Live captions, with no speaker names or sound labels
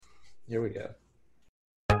Here we go.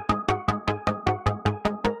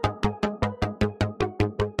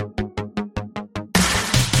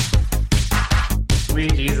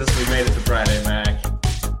 Sweet Jesus, we made it to Friday, Mac.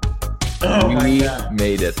 Oh my God.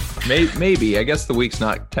 Made it. Maybe. I guess the week's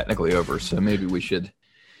not technically over, so maybe we should.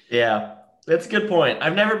 Yeah, that's a good point.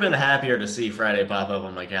 I've never been happier to see Friday pop up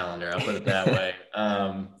on my calendar. I'll put it that way.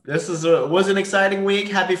 This was an exciting week.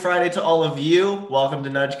 Happy Friday to all of you. Welcome to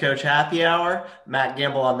Nudge Coach Happy Hour. Matt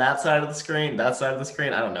Gamble on that side of the screen, that side of the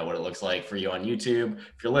screen. I don't know what it looks like for you on YouTube.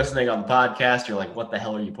 If you're listening on the podcast, you're like, what the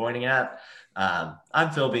hell are you pointing at?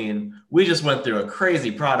 I'm Phil Bean. We just went through a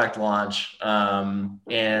crazy product launch,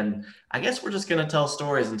 and I guess we're just going to tell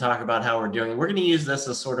stories and talk about how we're doing. We're going to use this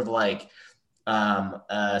as sort of like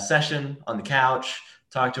a session on the couch,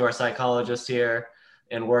 talk to our psychologist here,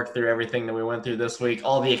 and work through everything that we went through this week.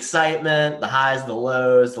 All the excitement, the highs, the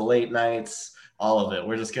lows, the late nights, all of it.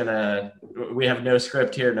 We have no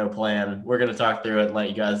script here, no plan. We're going to talk through it and let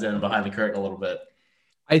you guys in behind the curtain a little bit.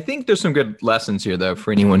 I think there's some good lessons here, though,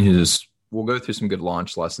 for anyone we'll go through some good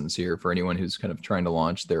launch lessons here for anyone who's kind of trying to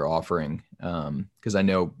launch their offering. Because I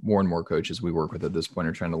know more and more coaches we work with at this point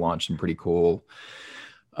are trying to launch some pretty cool,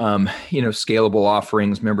 scalable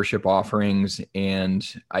offerings, membership offerings. And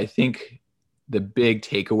I think the big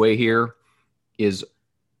takeaway here is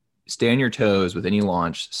stay on your toes with any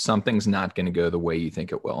launch. Something's not going to go the way you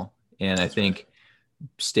think it will. And I think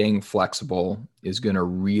staying flexible is going to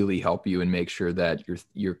really help you and make sure that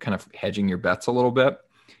you're kind of hedging your bets a little bit,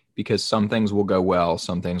 because some things will go well,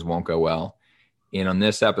 some things won't go well. And on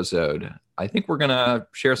this episode, I think we're going to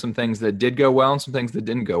share some things that did go well and some things that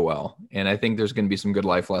didn't go well. And I think there's going to be some good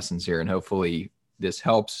life lessons here. And hopefully this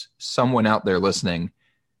helps someone out there listening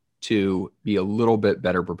to be a little bit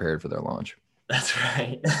better prepared for their launch. That's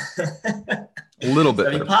right. A little bit.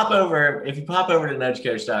 So if you pop over to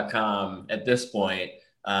nudgecoach.com at this point,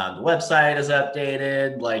 the website is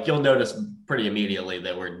updated. Like, you'll notice pretty immediately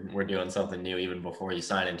that we're doing something new even before you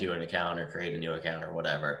sign into an account or create a new account or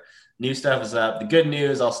whatever. New stuff is up. The good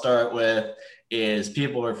news I'll start with is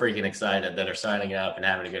people are freaking excited that are signing up and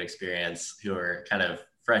having a good experience, who are kind of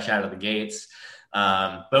fresh out of the gates.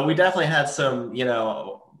 But we definitely had some,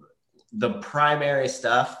 the primary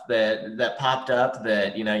stuff that popped up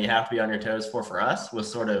that, you have to be on your toes for us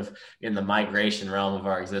was sort of in the migration realm of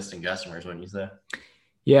our existing customers, wouldn't you say?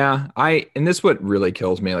 Yeah, and this is what really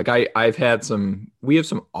kills me. Like we have some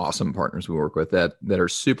awesome partners we work with that are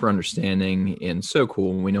super understanding and so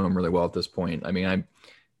cool. And we know them really well at this point. I mean,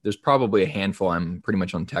 there's probably a handful I'm pretty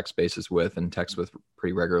much on text basis with and text with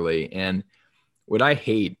pretty regularly. And what I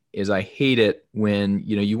hate it when,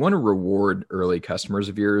 you want to reward early customers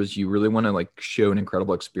of yours. You really want to like show an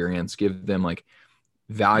incredible experience, give them like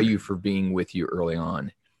value for being with you early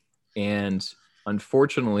on. And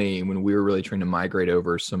unfortunately, when we were really trying to migrate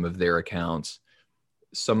over some of their accounts,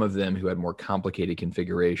 some of them who had more their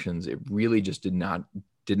configurations, it really just did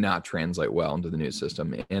not translate well into the new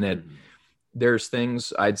system. And there's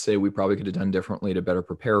things I'd say we probably could have done differently to better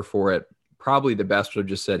prepare for it. Probably the best would have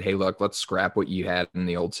just said, hey, look, let's scrap what you had in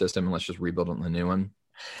the old system and let's just rebuild it in the new one.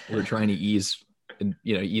 We're trying to ease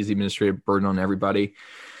the administrative burden on everybody.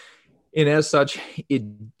 And as such, it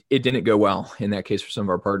didn't go well in that case for some of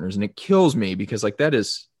our partners. And it kills me because like that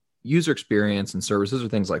is user experience and services are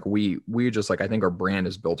things like we just like, I think our brand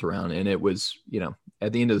is built around. And it was,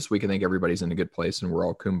 at the end of this week, I think everybody's in a good place and we're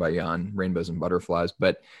all kumbaya and rainbows and butterflies,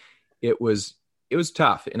 but it was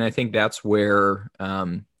tough. And I think that's where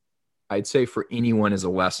I'd say for anyone as a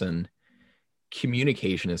lesson,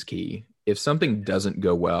 communication is key. If something doesn't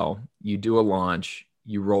go well, you do a launch,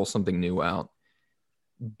 you roll something new out,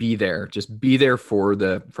 be there. Just be there for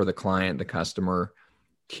the client, the customer.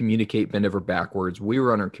 Communicate, bend over backwards. We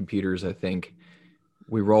were on our computers. I think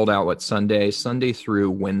we rolled out Sunday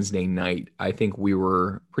through Wednesday night. I think we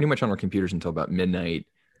were pretty much on our computers until about midnight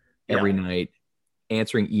every night,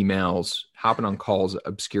 answering emails, hopping on calls,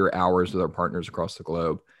 obscure hours with our partners across the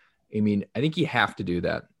globe. I mean, I think you have to do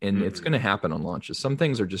that, and it's going to happen on launches. Some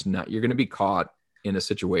things are just not. You're going to be caught in a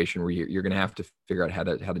situation where you're going to have to figure out how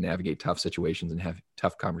to navigate tough situations and have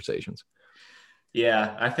tough conversations.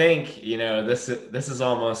 Yeah, I think, this is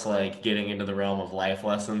almost like getting into the realm of life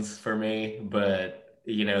lessons for me, but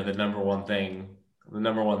the number one thing,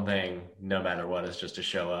 no matter what, is just to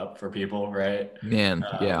show up for people. Right. Man.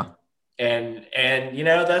 Yeah. And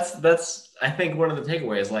that's, I think, one of the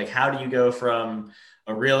takeaways, like, how do you go from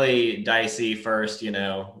a really dicey first,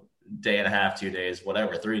 day and a half, 2 days,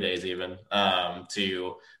 whatever, 3 days even,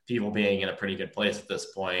 to people being in a pretty good place at this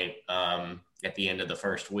point, at the end of the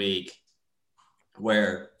first week,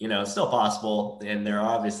 where, it's still possible. And there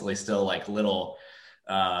are obviously still like little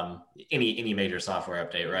any major software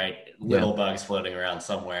update, right? Yeah. Little bugs floating around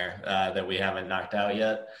somewhere that we haven't knocked out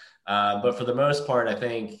yet. But for the most part, I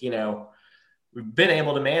think, we've been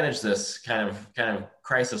able to manage this kind of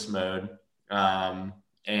crisis mode.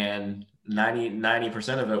 And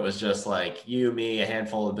 90% of it was just like you, me, a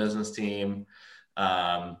handful of the business team,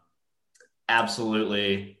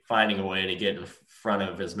 absolutely finding a way to get in front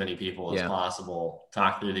of as many people as possible,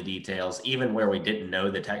 talk through the details, even where we didn't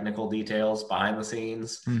know the technical details behind the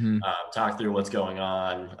scenes, talk through what's going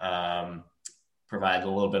on, provide a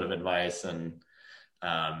little bit of advice, and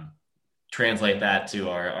translate that to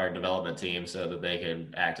our development team so that they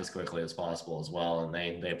can act as quickly as possible as well. And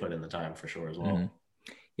they put in the time for sure as well. Mm-hmm.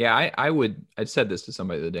 Yeah, I'd said this to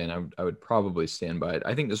somebody the other day, and I would probably stand by it.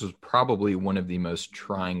 I think this was probably one of the most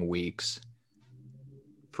trying weeks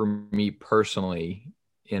for me personally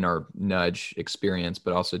in our Nudge experience,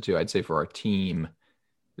 but also too, I'd say for our team,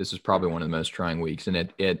 this is probably one of the most trying weeks. And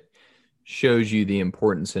it shows you the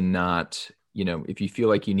importance in not, if you feel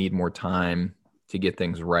like you need more time to get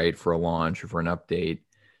things right for a launch or for an update,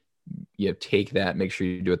 take that, make sure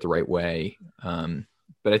you do it the right way.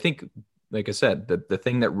 But I think, like I said, the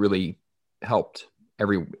thing that really helped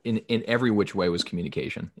in every which way was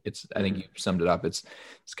communication. I think you summed it up. It's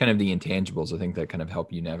kind of the intangibles, I think, that kind of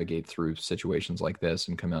help you navigate through situations like this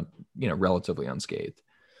and come out, relatively unscathed.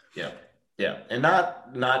 Yeah. Yeah. And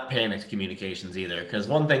not panicked communications either. Because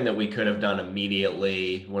one thing that we could have done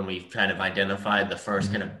immediately when we kind of identified the first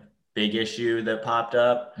kind of big issue that popped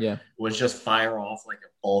up was just fire off like a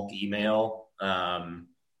bulk email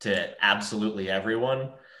to absolutely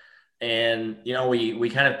everyone. And, we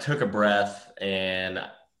kind of took a breath and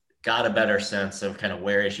got a better sense of kind of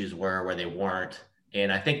where issues were, where they weren't.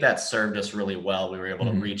 And I think that served us really well. We were able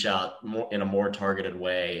to reach out in a more targeted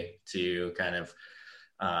way to kind of,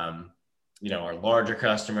 our larger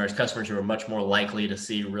customers who are much more likely to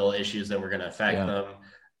see real issues that were going to affect them,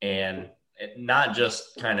 and not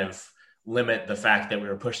just kind of limit the fact that we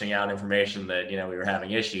were pushing out information that, we were having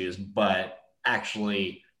issues, but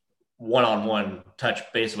actually one-on-one touch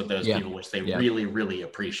base with those people, which they really, really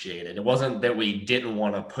appreciated. It wasn't that we didn't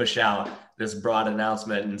want to push out this broad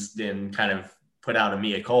announcement and kind of put out a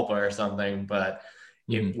mea culpa or something, but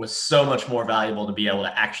it was so much more valuable to be able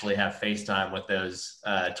to actually have FaceTime with those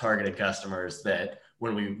targeted customers that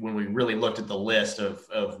when we really looked at the list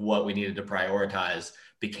of what we needed to prioritize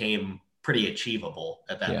became pretty achievable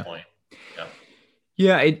at that point.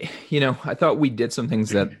 Yeah. I thought we did some things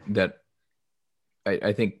that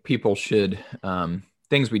I think people should,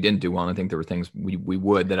 things we didn't do well. And I think there were things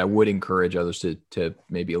that I would encourage others to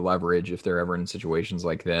maybe leverage if they're ever in situations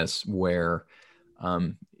like this, where,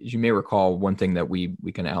 as you may recall, one thing that we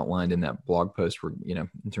kind of outlined in that blog post where,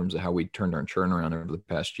 in terms of how we turned our churn around over the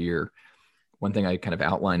past year, one thing I kind of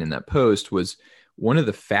outlined in that post was one of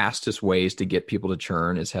the fastest ways to get people to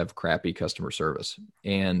churn is have crappy customer service.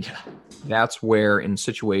 And that's where in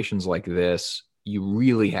situations like this, you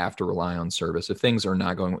really have to rely on service. If things are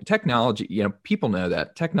not going, technology, people know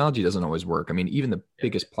that technology doesn't always work. I mean, even the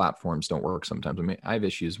biggest platforms don't work sometimes. I mean, I have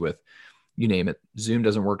issues with, you name it. Zoom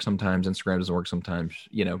doesn't work sometimes. Instagram doesn't work sometimes.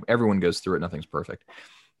 Everyone goes through it. Nothing's perfect.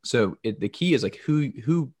 So the key is like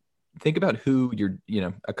who think about who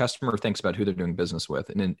a customer thinks about who they're doing business with.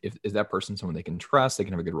 And then if is that person someone they can trust, they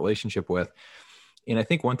can have a good relationship with. And I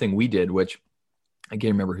think one thing we did, which I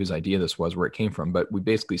can't remember whose idea this was, where it came from, but we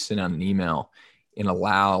basically sent out an email and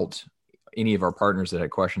allowed any of our partners that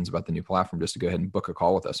had questions about the new platform just to go ahead and book a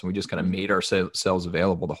call with us. And we just kind of made ourselves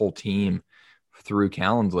available, the whole team, through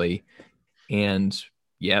Calendly. And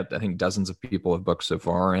I think dozens of people have booked so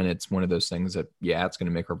far. And it's one of those things that, it's going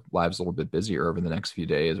to make our lives a little bit busier over the next few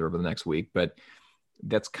days or over the next week. But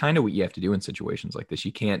that's kind of what you have to do in situations like this.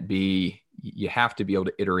 You have to be able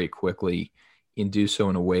to iterate quickly and do so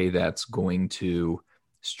in a way that's going to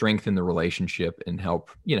strengthen the relationship and help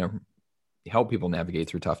people navigate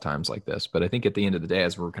through tough times like this. But I think at the end of the day,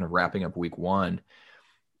 as we're kind of wrapping up week one,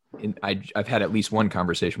 and I've had at least one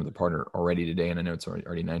conversation with a partner already today, and I know it's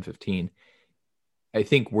already 9:15. I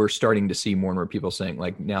think we're starting to see more and more people saying,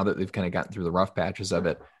 like, now that they've kind of gotten through the rough patches of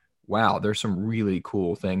it, wow, there's some really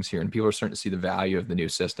cool things here. And people are starting to see the value of the new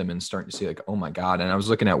system and starting to see like, oh my God. And I was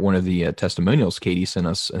looking at one of the testimonials Katie sent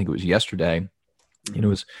us, I think it was yesterday. It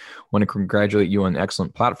was, want to congratulate you on an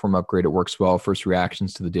excellent platform upgrade. It works well. First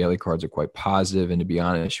reactions to the daily cards are quite positive. And to be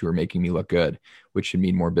honest, you are making me look good, which should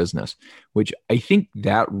mean more business, which I think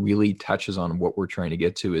that really touches on what we're trying to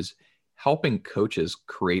get to, is helping coaches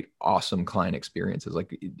create awesome client experiences.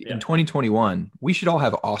 Like in 2021, we should all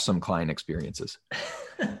have awesome client experiences.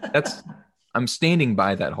 I'm standing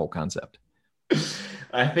by that whole concept.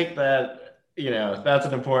 I think that that's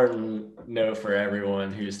an important note for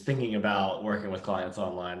everyone who's thinking about working with clients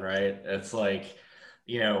online, right? It's like,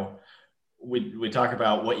 you know, we talk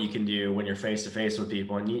about what you can do when you're face to face with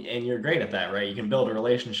people, and you're great at that, right? You can build a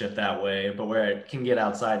relationship that way, but where it can get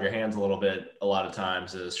outside your hands a little bit a lot of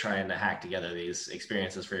times is trying to hack together these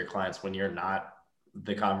experiences for your clients when you're not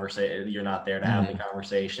the conversation, you're not there to have the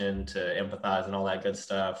conversation, to empathize and all that good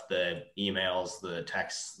stuff, the emails, the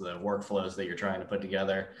texts, the workflows that you're trying to put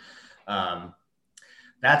together.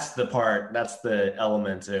 That's the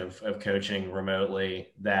element of coaching remotely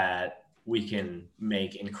that we can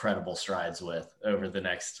make incredible strides with over the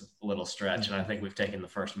next little stretch. And I think we've taken the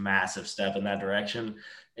first massive step in that direction.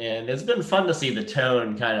 And it's been fun to see the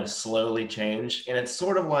tone kind of slowly change. And it's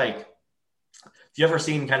sort of like, if you ever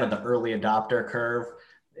seen kind of the early adopter curve,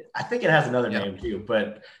 I think it has another name too,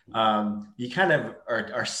 but you kind of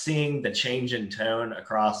are seeing the change in tone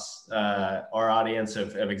across our audience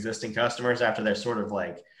of existing customers after they're sort of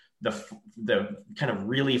like the kind of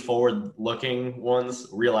really forward looking ones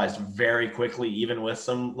realized very quickly, even with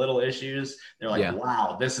some little issues, they're like,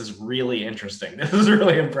 wow, this is really interesting. This is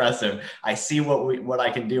really impressive. I see what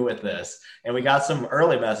I can do with this. And we got some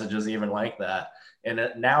early messages even like that. And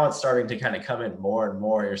now it's starting to kind of come in more and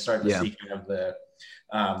more. You're starting to see kind of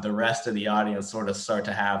the rest of the audience sort of start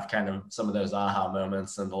to have kind of some of those aha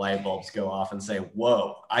moments, and the light bulbs go off and say,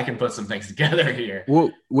 whoa, I can put some things together here.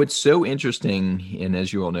 Well, what's so interesting, and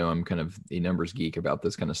as you all know, I'm kind of a numbers geek about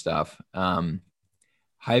this kind of stuff.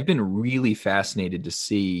 I've been really fascinated to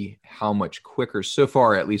see how much quicker, so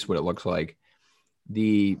far, at least what it looks like.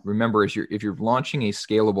 Remember, if you're launching a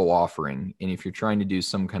scalable offering, and if you're trying to do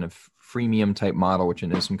some kind of freemium type model, which I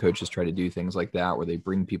know some coaches try to do things like that, where they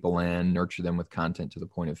bring people in, nurture them with content to the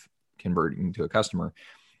point of converting to a customer.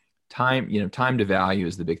 Time to value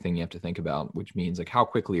is the big thing you have to think about, which means like how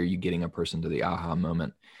quickly are you getting a person to the aha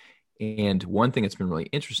moment? And one thing that's been really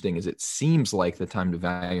interesting is it seems like the time to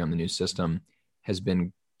value on the new system has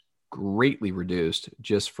been greatly reduced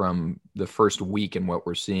just from the first week and what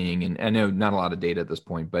we're seeing. And I know not a lot of data at this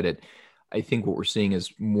point, but I think what we're seeing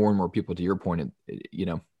is more and more people, to your point,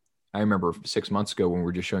 I remember 6 months ago when we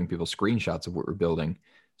were just showing people screenshots of what we're building,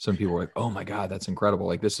 some people were like, oh my God, that's incredible.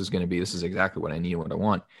 Like this is exactly what I need and what I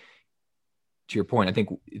want. To your point, I think,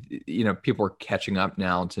 people are catching up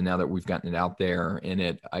now that we've gotten it out there,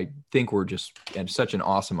 and I think we're just at such an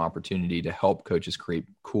awesome opportunity to help coaches create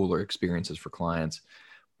cooler experiences for clients.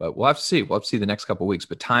 But we'll have to see. We'll have to see the next couple of weeks.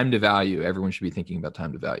 But time to value, everyone should be thinking about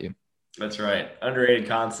time to value. That's right. Underrated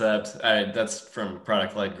concept. That's from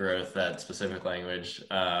product-led growth, that specific language.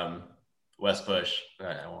 Wes Bush.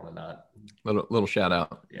 I want to not. Little shout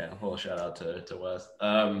out. Yeah, a little shout out to Wes.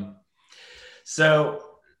 So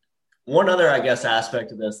one other, I guess,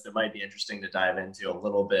 aspect of this that might be interesting to dive into a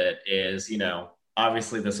little bit is,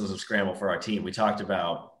 obviously this was a scramble for our team. We talked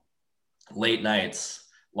about late nights,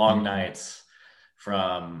 long nights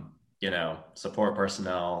from, support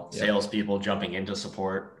personnel, salespeople jumping into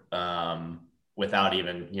support without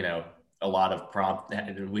even, a lot of prompt.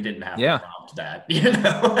 We didn't have to prompt that,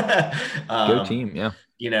 Go team.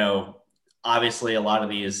 Yeah. Obviously a lot of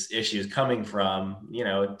these issues coming from,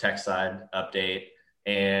 tech side update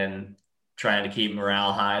and trying to keep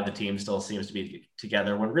morale high. The team still seems to be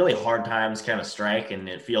together when really hard times kind of strike and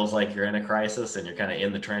it feels like you're in a crisis and you're kind of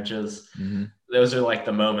in the trenches. Mm-hmm. Those are like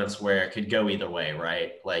the moments where it could go either way,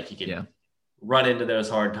 right? Like you could run into those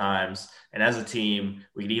hard times, and as a team,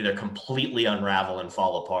 we could either completely unravel and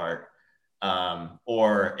fall apart,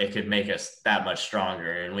 or it could make us that much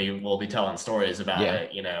stronger, and we will be telling stories about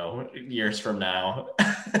it, years from now.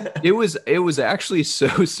 It was actually so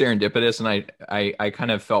serendipitous, and I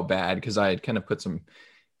kind of felt bad because I had kind of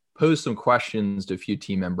posed some questions to a few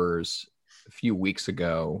team members a few weeks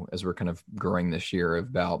ago as we're kind of growing this year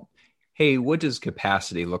about, hey, what does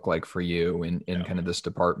capacity look like for you in kind of this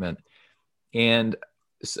department? And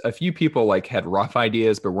a few people had rough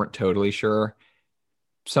ideas, but weren't totally sure.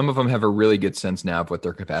 Some of them have a really good sense now of what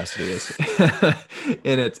their capacity is.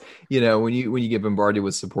 And it's, when you get bombarded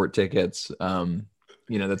with support tickets,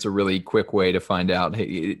 that's a really quick way to find out,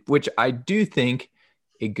 which I do think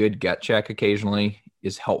a good gut check occasionally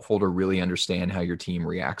is helpful to really understand how your team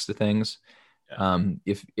reacts to things.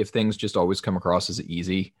 If things just always come across as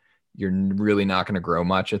easy, you're really not going to grow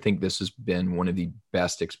much. I think this has been one of the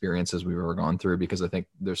best experiences we've ever gone through, because I think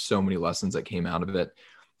there's so many lessons that came out of it.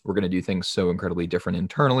 We're going to do things so incredibly different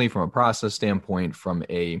internally from a process standpoint, from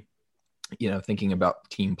a, thinking about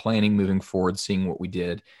team planning moving forward, seeing what we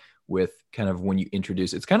did with kind of when you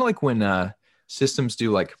introduce, it's kind of like when systems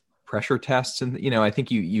do like pressure tests. And, I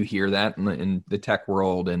think you hear that in the tech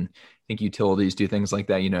world, and I think utilities do things like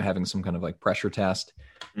that, having some kind of like pressure test.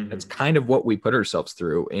 Mm-hmm. That's kind of what we put ourselves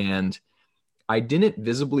through. And I didn't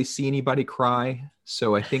visibly see anybody cry.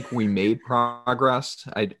 So I think we made progress.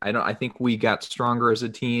 I think we got stronger as a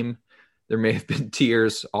team. There may have been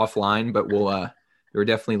tears offline, but there were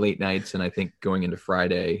definitely late nights. And I think going into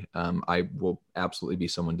Friday, I will absolutely be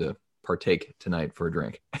someone to partake tonight for a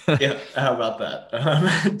drink. Yeah. How about that?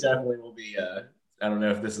 Definitely will be, I don't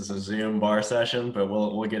know if this is a Zoom bar session, but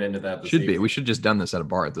we'll get into that. Should be. We should just done this at a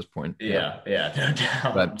bar at this point. Yeah, no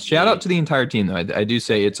doubt. But shout out to the entire team, though. I do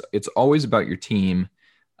say it's always about your team.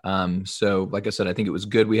 So, like I said, I think it was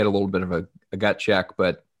good. We had a little bit of a gut check,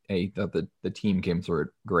 but hey, the team came through it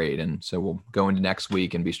great, and so we'll go into next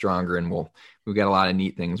week and be stronger. And we've got a lot of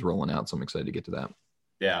neat things rolling out. So I'm excited to get to that.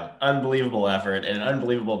 Yeah, unbelievable effort and an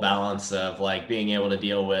unbelievable balance of like being able to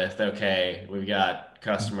deal with. Okay, we've got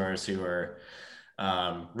customers who are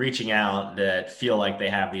reaching out that feel like they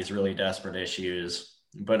have these really desperate issues,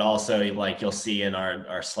 but also like you'll see in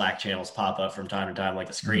our Slack channels pop up from time to time, like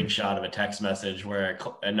a screenshot of a text message where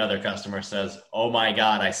another customer says, "Oh my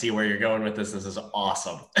God, I see where you're going with this. This is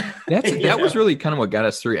awesome." That was really kind of what got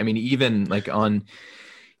us through. I mean, even like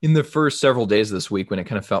in the first several days of this week when it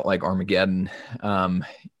kind of felt like Armageddon,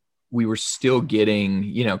 we were still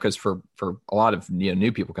getting, because for a lot of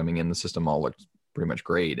new people coming in, the system all looked pretty much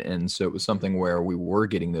great. And so it was something where we were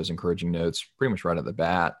getting those encouraging notes pretty much right at the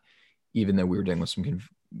bat, even though we were dealing with some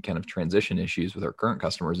kind of transition issues with our current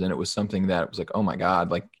customers. And it was something that was like, oh my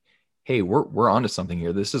God, like, hey, we're onto something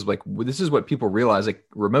here. This is what people realize, like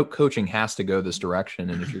remote coaching has to go this direction.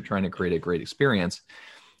 And if you're trying to create a great experience,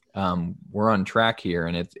 we're on track here.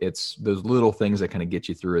 And it's those little things that kind of get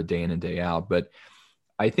you through a day in and day out. But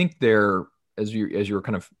I think as you were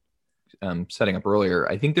kind of setting up earlier,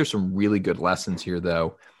 I think there's some really good lessons here,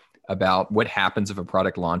 though, about what happens if a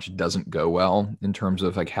product launch doesn't go well in terms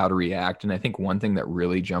of like how to react. And I think one thing that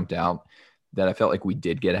really jumped out that I felt like we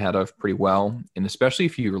did get ahead of pretty well, and especially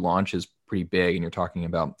if your launch is pretty big and you're talking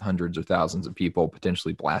about hundreds or thousands of people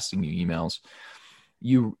potentially blasting you emails,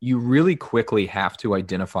 you really quickly have to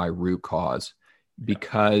identify root cause,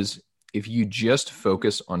 because if you just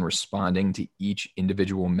focus on responding to each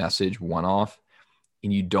individual message one-off,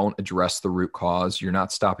 and you don't address the root cause, you're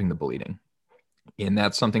not stopping the bleeding. And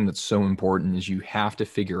that's something that's so important, is you have to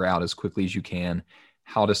figure out as quickly as you can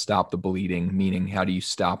how to stop the bleeding, meaning how do you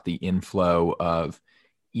stop the inflow of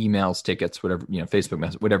emails, tickets, whatever, Facebook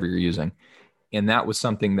message, whatever you're using. And that was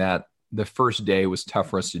something that the first day was tough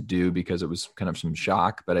for us to do because it was kind of some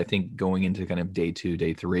shock. But I think going into kind of day 2,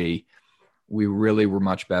 day 3, we really were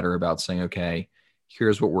much better about saying, okay,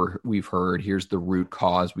 here's what we've heard. Here's the root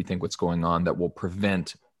cause. We think what's going on that will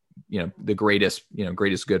prevent, the greatest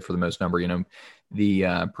good for the most number,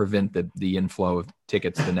 prevent the inflow of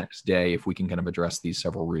tickets the next day if we can kind of address these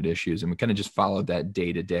several root issues. And we kind of just followed that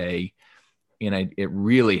day to day. And it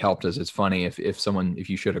really helped us. It's funny if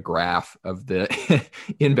you showed a graph of the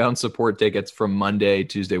inbound support tickets from Monday,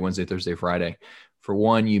 Tuesday, Wednesday, Thursday, Friday. For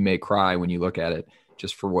one, you may cry when you look at it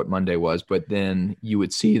just for what Monday was, but then you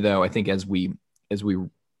would see, though, I think as we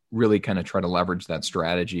really kind of try to leverage that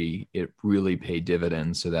strategy, it really paid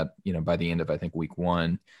dividends so that, by the end of, I think, week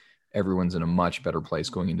 1, everyone's in a much better place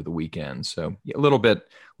going into the weekend. So yeah, a little bit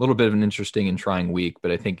of an interesting and trying week,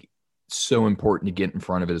 but I think it's so important to get in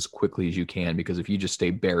front of it as quickly as you can, because if you just stay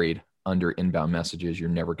buried under inbound messages, you're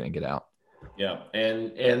never going to get out. Yeah.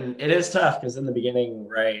 And it is tough because in the beginning,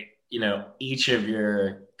 right, each of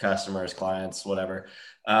your customers, clients, whatever,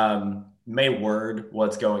 may word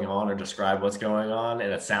what's going on or describe what's going on,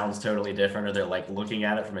 and it sounds totally different, or they're like looking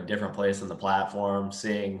at it from a different place in the platform,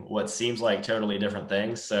 seeing what seems like totally different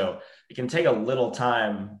things. So it can take a little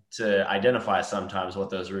time to identify sometimes what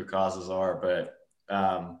those root causes are. But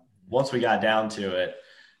once we got down to it,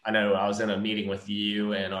 I know I was in a meeting with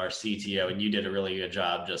you and our CTO, and you did a really good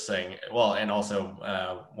job just saying, well, and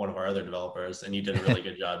also one of our other developers, and you did a really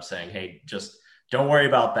good job saying, hey, just don't worry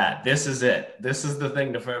about that. This is it. This is the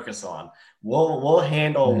thing to focus on. We'll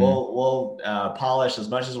handle, we'll polish as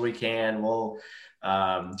much as we can. We'll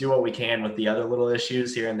do what we can with the other little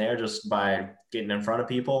issues here and there, just by getting in front of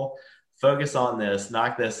people. Focus on this,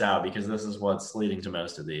 knock this out, because this is what's leading to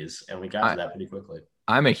most of these. And we got to that pretty quickly.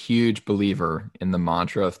 I'm a huge believer in the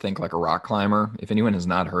mantra of think like a rock climber. If anyone has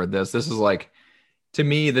not heard this is like, to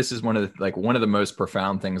me, this is one of the most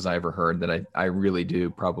profound things I ever heard, that I really do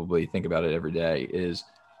probably think about it every day, is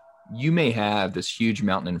you may have this huge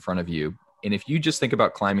mountain in front of you. And if you just think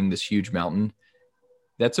about climbing this huge mountain,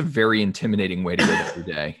 that's a very intimidating way to live every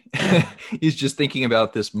day. Is just thinking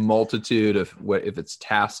about this multitude of what, if it's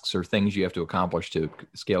tasks or things you have to accomplish to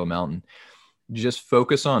scale a mountain. Just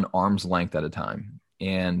focus on arm's length at a time.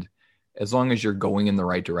 And as long as you're going in the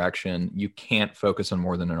right direction, you can't focus on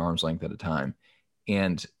more than an arm's length at a time.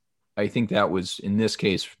 And I think that was, in this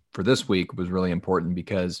case for this week, was really important,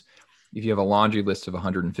 because if you have a laundry list of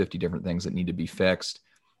 150 different things that need to be fixed,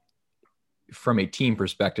 from a team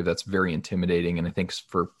perspective, that's very intimidating. And I think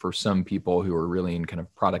for some people who are really in kind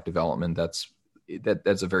of product development, that's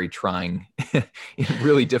a very trying,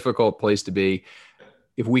 really difficult place to be.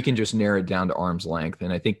 If we can just narrow it down to arm's length.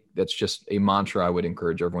 And I think that's just a mantra I would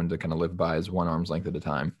encourage everyone to kind of live by, is one arm's length at a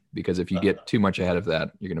time, because if you get too much ahead of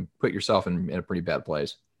that, you're going to put yourself in a pretty bad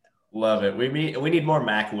place. Love it. We need more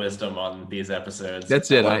Mac wisdom on these episodes.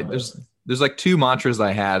 That's it. There's like 2 mantras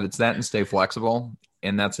I had. It's that and stay flexible.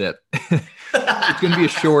 And that's it. It's going to be a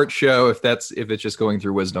short show if it's just going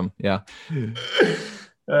through wisdom. Yeah.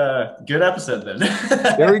 Good episode then.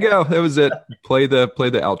 There we go. That was it. Play the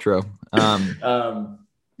outro.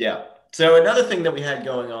 Yeah. So another thing that we had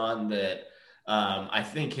going on that I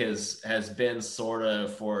think has been sort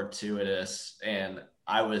of fortuitous, and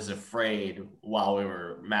I was afraid while we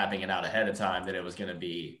were mapping it out ahead of time that it was going to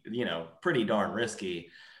be, pretty darn risky,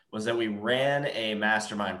 was that we ran a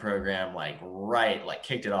mastermind program,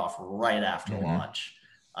 kicked it off right after launch.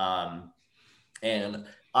 And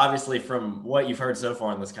obviously from what you've heard so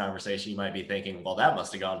far in this conversation, you might be thinking, well, that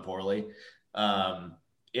must've gone poorly.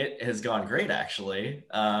 It has gone great, actually.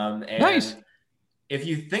 And nice. If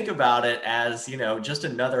you think about it as, just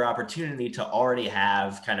another opportunity to already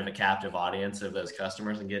have kind of a captive audience of those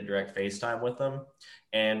customers and get direct FaceTime with them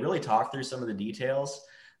and really talk through some of the details,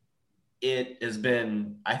 it has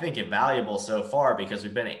been, I think, invaluable so far, because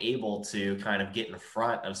we've been able to kind of get in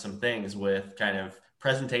front of some things with kind of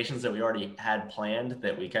presentations that we already had planned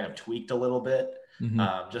that we kind of tweaked a little bit,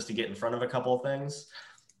 just to get in front of a couple of things.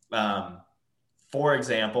 For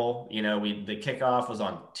example, the kickoff was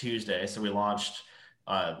on Tuesday, so we launched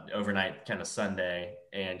overnight kind of Sunday,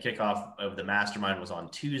 and kickoff of the mastermind was on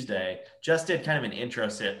Tuesday. Just did kind of an intro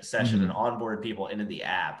session and onboarded people into the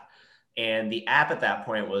app. And the app at that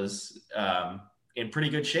point was in pretty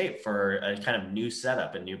good shape for a kind of new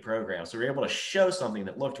setup and new program. So we were able to show something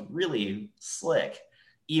that looked really slick,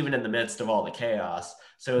 even in the midst of all the chaos.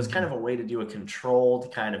 So it was kind of a way to do a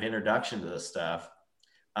controlled kind of introduction to this stuff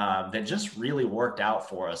that just really worked out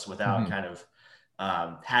for us without kind of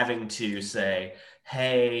having to say,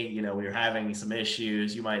 hey, we were having some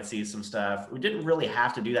issues, you might see some stuff. We didn't really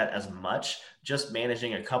have to do that as much, just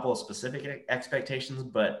managing a couple of specific expectations,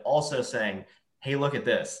 but also saying, hey, look at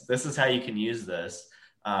this. This is how you can use this.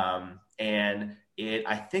 And it,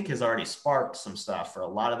 I think, has already sparked some stuff for a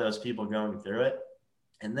lot of those people going through it.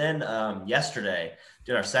 And then yesterday,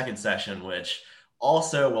 did our second session, which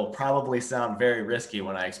also will probably sound very risky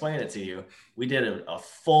when I explain it to you. We did a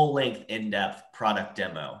full-length, in-depth product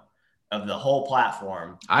demo of the whole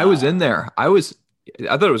platform. I was in there. I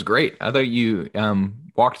thought it was great. I thought you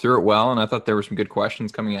walked through it well, and I thought there were some good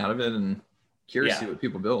questions coming out of it, and curious to see what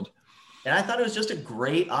people build. And I thought it was just a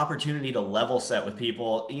great opportunity to level set with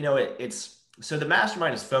people. So the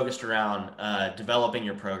mastermind is focused around developing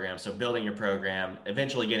your program, so building your program,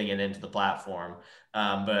 eventually getting it into the platform.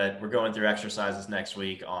 But we're going through exercises next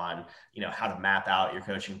week on, how to map out your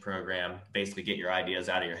coaching program, basically get your ideas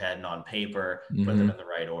out of your head and on paper, put them in the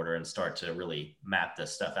right order, and start to really map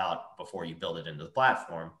this stuff out before you build it into the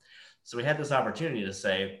platform. So we had this opportunity to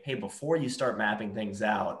say, hey, before you start mapping things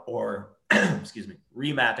out or,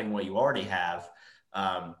 remapping what you already have,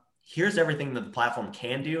 here's everything that the platform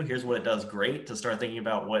can do. Here's what it does great, to start thinking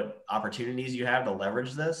about what opportunities you have to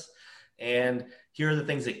leverage this. And here are the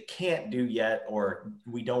things it can't do yet, or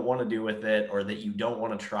we don't want to do with it, or that you don't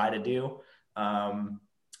want to try to do,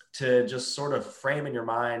 to just sort of frame in your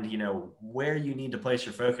mind, where you need to place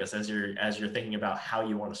your focus as you're thinking about how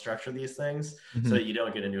you want to structure these things, so that you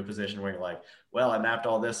don't get into a position where you're like, well, I mapped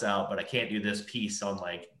all this out, but I can't do this piece on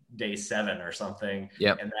day 7 or something.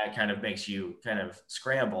 Yep. And that kind of makes you kind of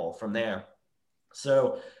scramble from there.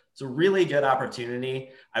 So it's a really good opportunity.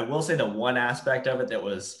 I will say the one aspect of it that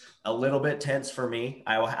was a little bit tense for me,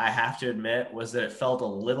 I have to admit, was that it felt a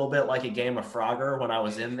little bit like a game of Frogger when I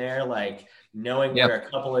was in there, knowing where a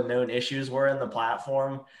couple of known issues were in the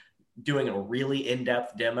platform, doing a really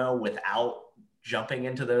in-depth demo without jumping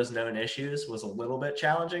into those known issues was a little bit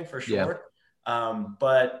challenging for sure.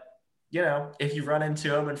 But if you run into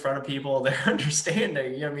them in front of people, they're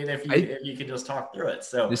understanding. If you can just talk through it.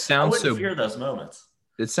 So I wouldn't fear those moments.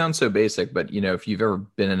 It sounds so basic, but if you've ever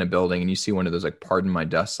been in a building and you see one of those pardon my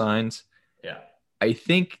dust signs, I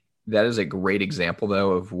think that is a great example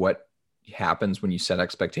though of what happens when you set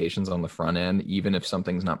expectations on the front end, even if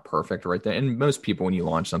something's not perfect right there. And most people, when you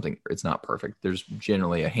launch something, it's not perfect. There's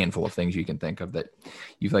generally a handful of things you can think of that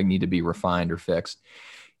you need to be refined or fixed.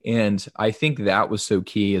 And I think that was so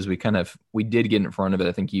key as we did get in front of it.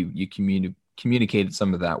 I think you communicated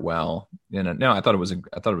some of that well. And no, I thought it was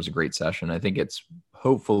a great session. I think it's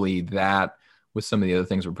hopefully that with some of the other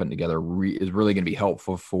things we're putting together is really going to be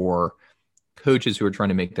helpful for coaches who are trying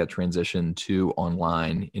to make that transition to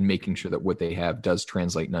online and making sure that what they have does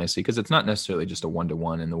translate nicely, because it's not necessarily just a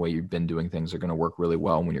one-to-one, and the way you've been doing things are going to work really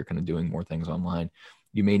well when you're kind of doing more things online.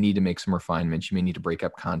 You may need to make some refinements. You may need to break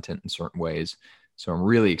up content in certain ways. So I'm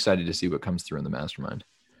really excited to see what comes through in the mastermind.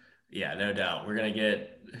 Yeah, no doubt. We're going to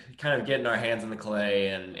getting our hands in the clay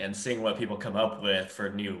and seeing what people come up with for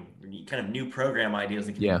new program ideas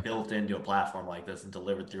that can be built into a platform like this and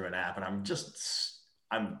delivered through an app. And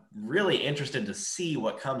I'm really interested to see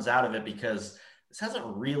what comes out of it, because this hasn't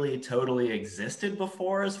really totally existed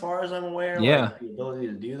before, as far as I'm aware. Yeah. Like, the ability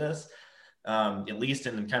to do this, at least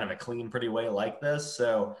in kind of a clean, pretty way like this.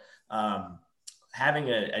 So having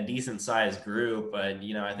a decent sized group,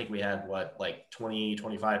 and, I think we had 20,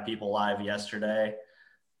 25 people live yesterday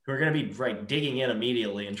who are going to be digging in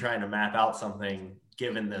immediately and trying to map out something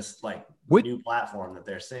given this new platform that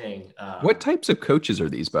they're seeing. What types of coaches are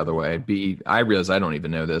these, by the way? I realize I don't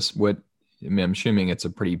even know this. I'm assuming it's a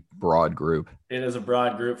pretty broad group. It is a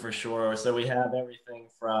broad group for sure. So we have everything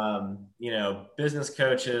from, business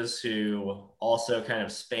coaches who also kind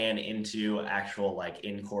of span into actual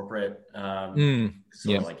in corporate,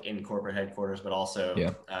 in corporate headquarters, but also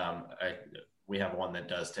we have one that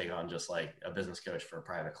does take on just like a business coach for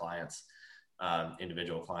private clients,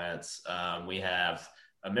 individual clients. We have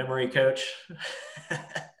a memory coach.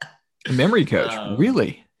 A memory coach?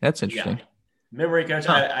 Really? That's interesting. Yeah. Memory coach.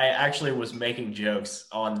 Huh. I actually was making jokes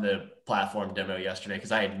on the platform demo yesterday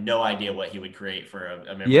because I had no idea what he would create for a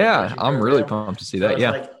memory. Yeah, I'm really pumped to see that.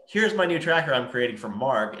 Yeah. Here's my new tracker I'm creating for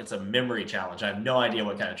Mark. It's a memory challenge. I have no idea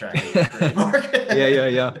what kind of tracker you create, Mark.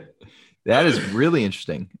 Yeah. That is really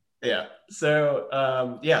interesting. Yeah. So,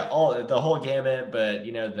 the whole gamut, but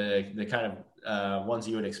the kind of ones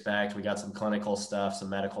you would expect. We got some clinical stuff, some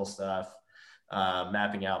medical stuff.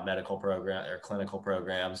 Mapping out medical program or clinical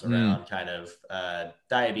programs around kind of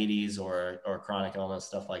diabetes or chronic illness,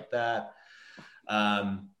 stuff like that.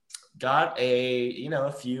 Got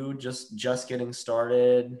a few just getting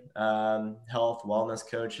started health wellness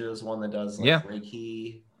coaches. One that does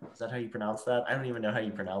Reiki. Is that how you pronounce that? I don't even know how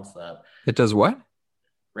you pronounce that. It does what?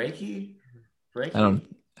 Reiki. I don't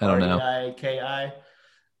know. R-E-I-K-I.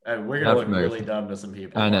 We're gonna look really dumb to some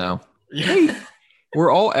people. I know. Hey, we're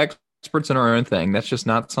all experts in our own thing. That's just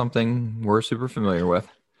not something we're super familiar with.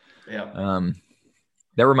 Yeah.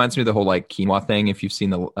 That reminds me of the whole quinoa thing. If you've seen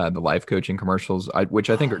the life coaching commercials, which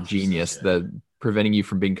I think are genius, the preventing you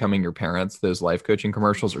from becoming your parents, those life coaching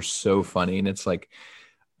commercials are so funny. And it's quinoa,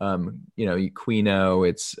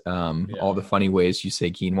 it's all the funny ways you say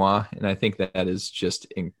quinoa. And I think that is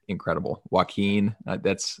just incredible. Joaquin,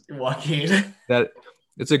 Joaquin.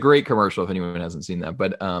 It's a great commercial if anyone hasn't seen that,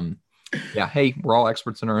 but yeah, hey, we're all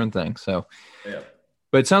experts in our own thing. So, yeah.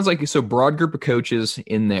 But it sounds like broad group of coaches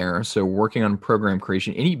in there. So working on program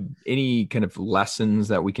creation. Any kind of lessons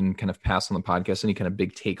that we can kind of pass on the podcast? Any kind of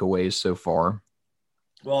big takeaways so far?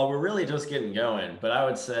 Well, we're really just getting going, but I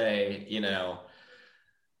would say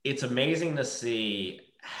it's amazing to see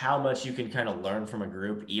how much you can kind of learn from a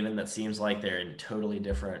group, even that seems like they're in totally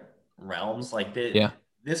different realms.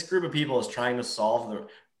 This group of people is trying to solve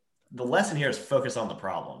the lesson here is focus on the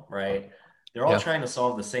problem, right? They're all trying to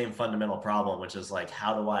solve the same fundamental problem, which is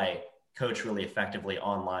how do I coach really effectively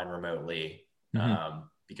online remotely?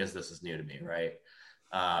 Because this is new to me, right?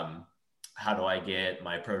 How do I get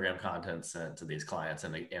my program content sent to these clients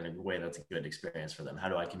in a way that's a good experience for them? How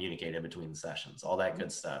do I communicate in between sessions? All that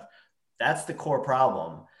good stuff. That's the core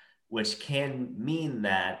problem, which can mean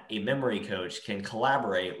that a memory coach can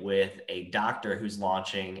collaborate with a doctor who's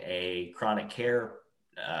launching a chronic care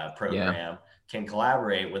program, can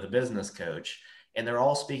collaborate with a business coach, and they're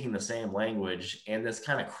all speaking the same language. And this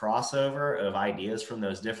kind of crossover of ideas from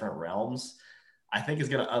those different realms, I think is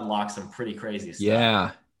going to unlock some pretty crazy stuff.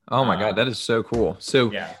 Yeah. Oh my God, that is so cool.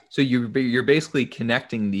 So you're basically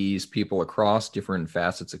connecting these people across different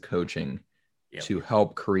facets of coaching to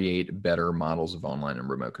help create better models of online and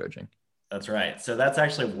remote coaching. That's right. So that's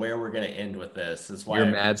actually where we're going to end with this. That's why you're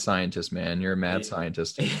a mad scientist, man. You're a mad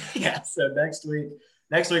scientist. Yeah. So next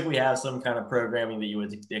week we have some kind of programming that you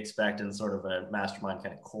would expect in sort of a mastermind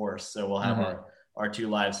kind of course. So we'll have our 2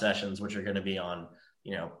 live sessions, which are going to be on,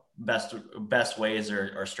 best ways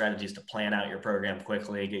or strategies to plan out your program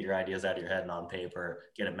quickly, get your ideas out of your head and on paper,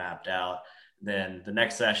 get it mapped out. Then the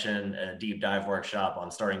next session, a deep dive workshop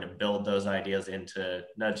on starting to build those ideas into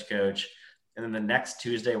Nudge Coach. And then the next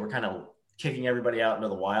Tuesday, we're kind of kicking everybody out into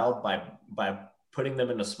the wild by putting them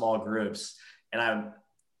into small groups. And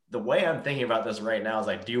the way I'm thinking about this right now is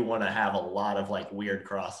I do want to have a lot of like weird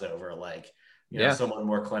crossover, like, you know, someone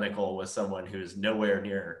more clinical with someone who's nowhere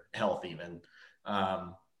near health even,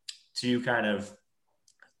 to kind of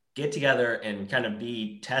get together and kind of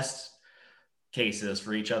be test cases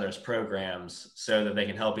for each other's programs so that they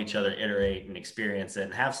can help each other iterate and experience it,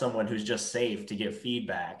 and have someone who's just safe to give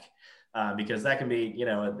feedback, because that can be, you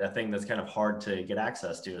know, a thing that's kind of hard to get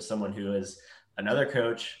access to, is someone who is another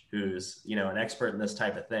coach who's, you know, an expert in this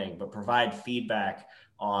type of thing, but provide feedback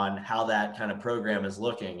on how that kind of program is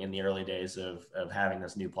looking in the early days of having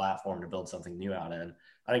this new platform to build something new out in.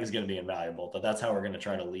 I think it's going to be invaluable, but that's how we're going to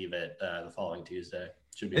try to leave it the following Tuesday.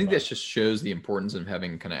 Should be I think fun. this just shows the importance of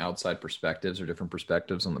having kind of outside perspectives or different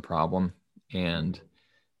perspectives on the problem. And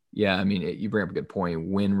yeah, I mean, you bring up a good point.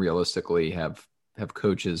 When realistically have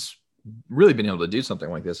coaches really been able to do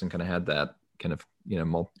something like this and kind of had that kind of, you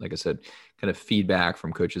know, like I said, kind of feedback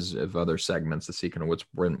from coaches of other segments to see kind of what's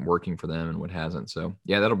working for them and what hasn't. So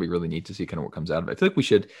yeah, that'll be really neat to see kind of what comes out of it. I feel like we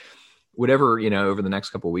should, whatever, you know, over the next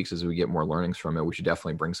couple of weeks, as we get more learnings from it, we should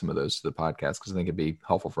definitely bring some of those to the podcast, because I think it'd be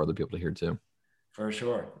helpful for other people to hear too. For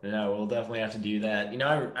sure. Yeah, we'll definitely have to do that. You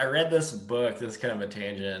know, I read this book, this is kind of a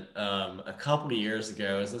tangent, a couple of years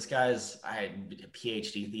ago. Is this guy's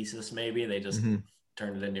PhD thesis, maybe? They just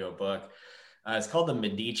turned it into a book. It's called The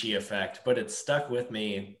Medici Effect, but it stuck with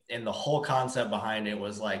me. And the whole concept behind it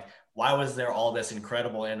was like, why was there all this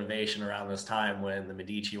incredible innovation around this time when the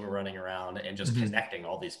Medici were running around and just connecting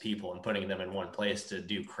all these people and putting them in one place to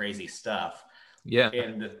do crazy stuff? Yeah.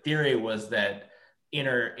 And the theory was that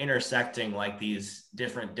intersecting like these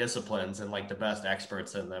different disciplines and like the best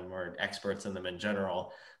experts in them, or experts in them in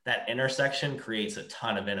general, that intersection creates a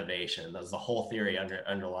ton of innovation. That's the whole theory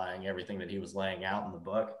underlying everything that he was laying out in the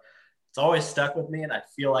book. It's always stuck with me, and I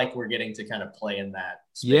feel like we're getting to kind of play in that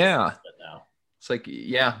space now. It's like,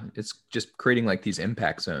 yeah, it's just creating like these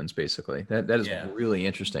impact zones, basically. That is really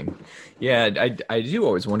interesting. Yeah, I do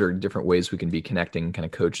always wonder different ways we can be connecting kind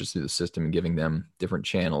of coaches through the system and giving them different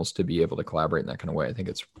channels to be able to collaborate in that kind of way. I think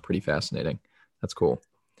it's pretty fascinating. That's cool.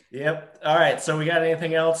 Yep. All right. So we got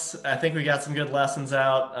anything else? I think we got some good lessons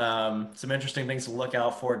out. Some interesting things to look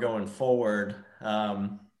out for going forward.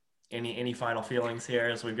 Any final feelings here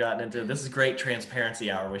as we've gotten into this? Is great transparency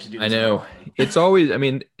hour. We should do this. I know it's always, I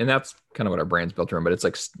mean, and that's kind of what our brand's built around, but it's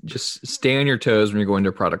like, just stay on your toes when you're going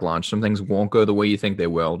to a product launch. Some things won't go the way you think they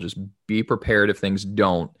will. Just be prepared if things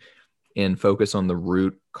don't, and focus on the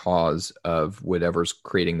root cause of whatever's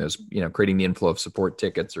creating those, you know, creating the inflow of support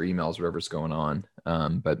tickets or emails, whatever's going on.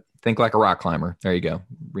 But think like a rock climber. There you go.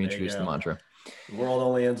 Reintroduce the mantra. The world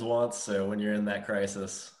only ends once. So when you're in that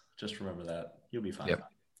crisis, just remember that. You'll be fine. Yep.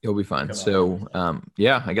 You'll be fine. So,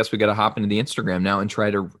 yeah, I guess we got to hop into the Instagram now and try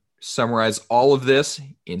to summarize all of this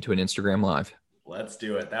into an Instagram Live. Let's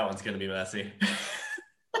do it. That one's going to be messy.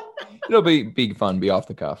 It'll be fun, be off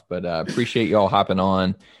the cuff, but appreciate you all hopping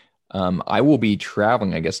on. I will be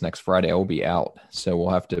traveling, I guess, next Friday. I will be out. So we'll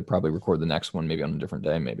have to probably record the next one maybe on a different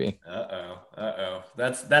day, maybe. Uh-oh.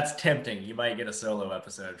 That's tempting. You might get a solo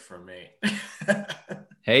episode from me.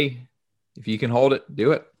 Hey, if you can hold it,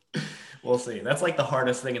 do it. We'll see. That's like the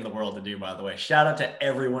hardest thing in the world to do, by the way. Shout out to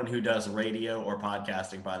everyone who does radio or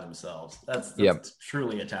podcasting by themselves. That's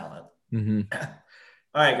truly a talent. Mm-hmm.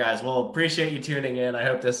 All right, guys. Well, appreciate you tuning in. I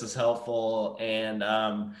hope this is helpful. And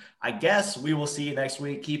I guess we will see you next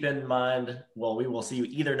week. Keep in mind, well, we will see you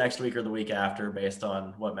either next week or the week after based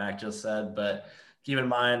on what Mac just said. But keep in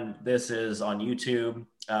mind, this is on YouTube.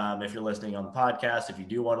 If you're listening on the podcast, if you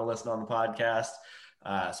do want to listen on the podcast,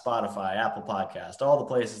 Spotify, Apple Podcast, all the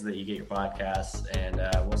places that you get your podcasts. And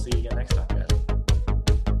we'll see you again next time, guys.